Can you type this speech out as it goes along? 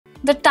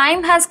The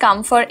time has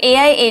come for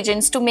AI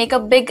agents to make a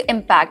big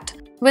impact.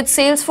 With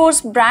Salesforce's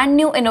brand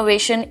new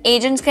innovation,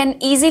 agents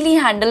can easily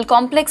handle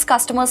complex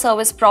customer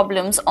service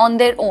problems on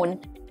their own.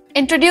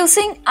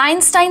 Introducing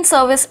Einstein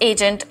Service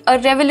Agent, a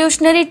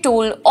revolutionary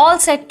tool all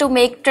set to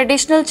make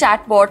traditional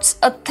chatbots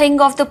a thing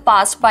of the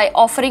past by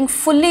offering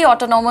fully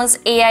autonomous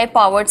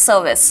AI-powered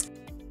service.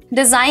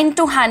 Designed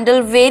to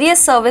handle various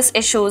service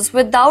issues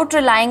without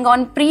relying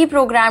on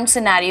pre-programmed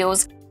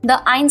scenarios,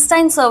 the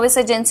Einstein Service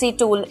Agency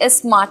tool is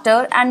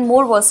smarter and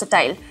more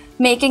versatile,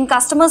 making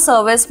customer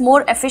service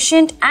more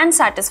efficient and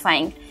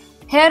satisfying.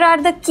 Here are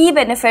the key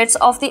benefits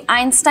of the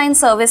Einstein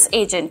Service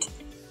Agent.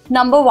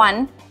 Number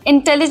 1.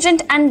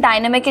 Intelligent and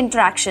dynamic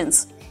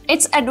interactions.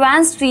 Its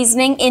advanced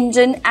reasoning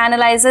engine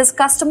analyzes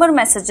customer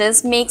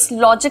messages, makes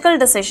logical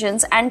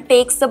decisions, and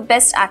takes the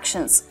best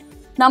actions.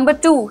 Number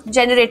 2.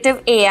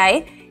 Generative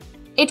AI.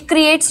 It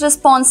creates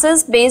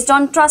responses based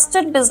on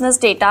trusted business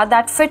data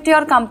that fit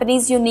your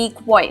company's unique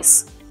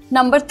voice.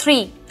 Number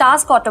 3.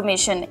 Task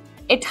automation.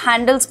 It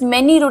handles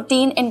many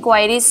routine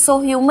inquiries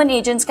so human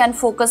agents can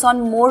focus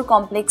on more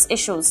complex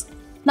issues.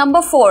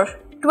 Number 4.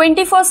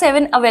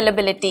 24/7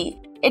 availability.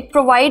 It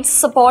provides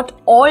support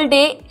all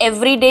day,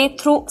 every day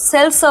through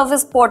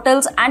self-service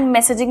portals and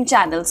messaging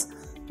channels.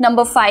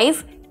 Number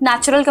 5.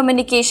 Natural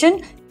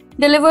communication.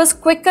 Delivers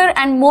quicker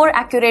and more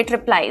accurate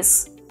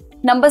replies.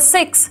 Number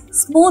 6.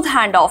 Smooth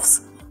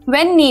handoffs.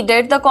 When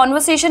needed, the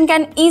conversation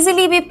can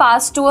easily be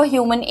passed to a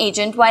human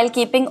agent while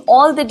keeping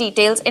all the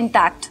details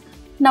intact.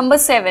 Number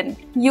 7.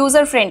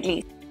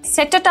 User-friendly.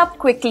 Set it up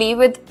quickly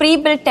with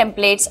pre-built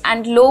templates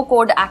and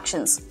low-code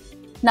actions.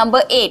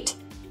 Number 8.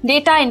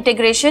 Data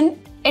integration.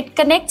 It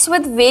connects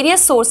with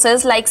various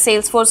sources like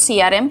Salesforce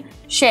CRM,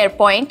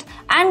 SharePoint,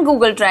 and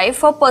Google Drive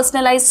for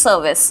personalized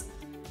service.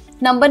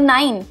 Number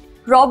 9.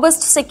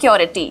 Robust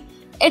security.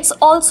 It's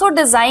also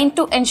designed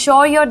to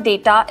ensure your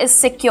data is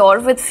secure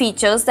with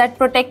features that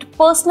protect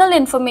personal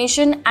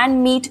information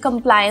and meet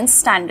compliance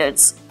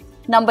standards.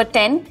 Number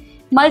 10.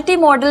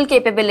 Multimodal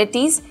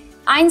capabilities.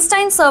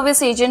 Einstein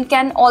Service Agent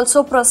can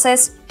also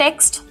process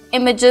text,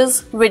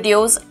 images,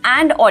 videos,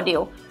 and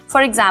audio.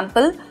 For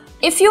example,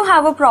 if you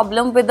have a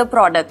problem with the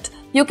product,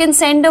 you can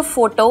send a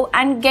photo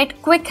and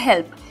get quick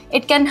help.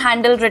 It can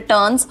handle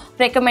returns,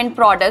 recommend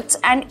products,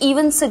 and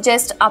even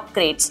suggest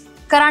upgrades.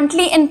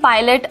 Currently in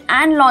pilot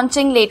and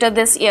launching later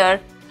this year,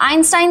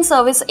 Einstein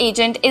Service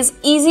Agent is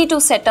easy to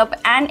set up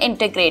and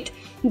integrate.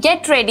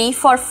 Get ready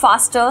for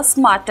faster,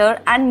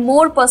 smarter, and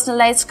more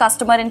personalized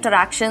customer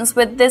interactions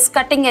with this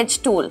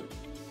cutting-edge tool.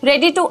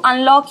 Ready to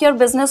unlock your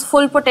business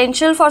full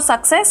potential for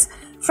success?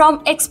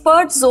 From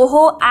expert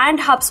Zoho and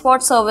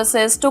HubSpot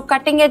services to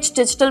cutting-edge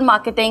digital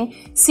marketing,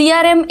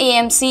 CRM,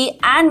 AMC,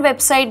 and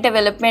website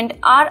development,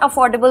 our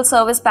affordable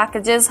service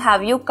packages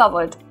have you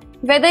covered.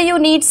 Whether you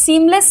need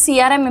seamless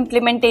CRM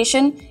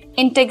implementation,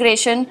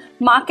 integration,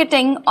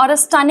 marketing, or a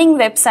stunning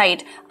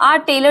website, our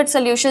tailored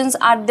solutions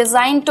are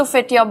designed to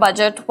fit your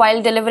budget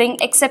while delivering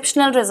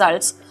exceptional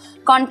results.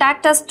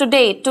 Contact us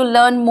today to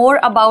learn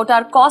more about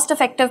our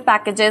cost-effective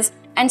packages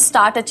and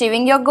start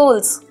achieving your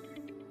goals.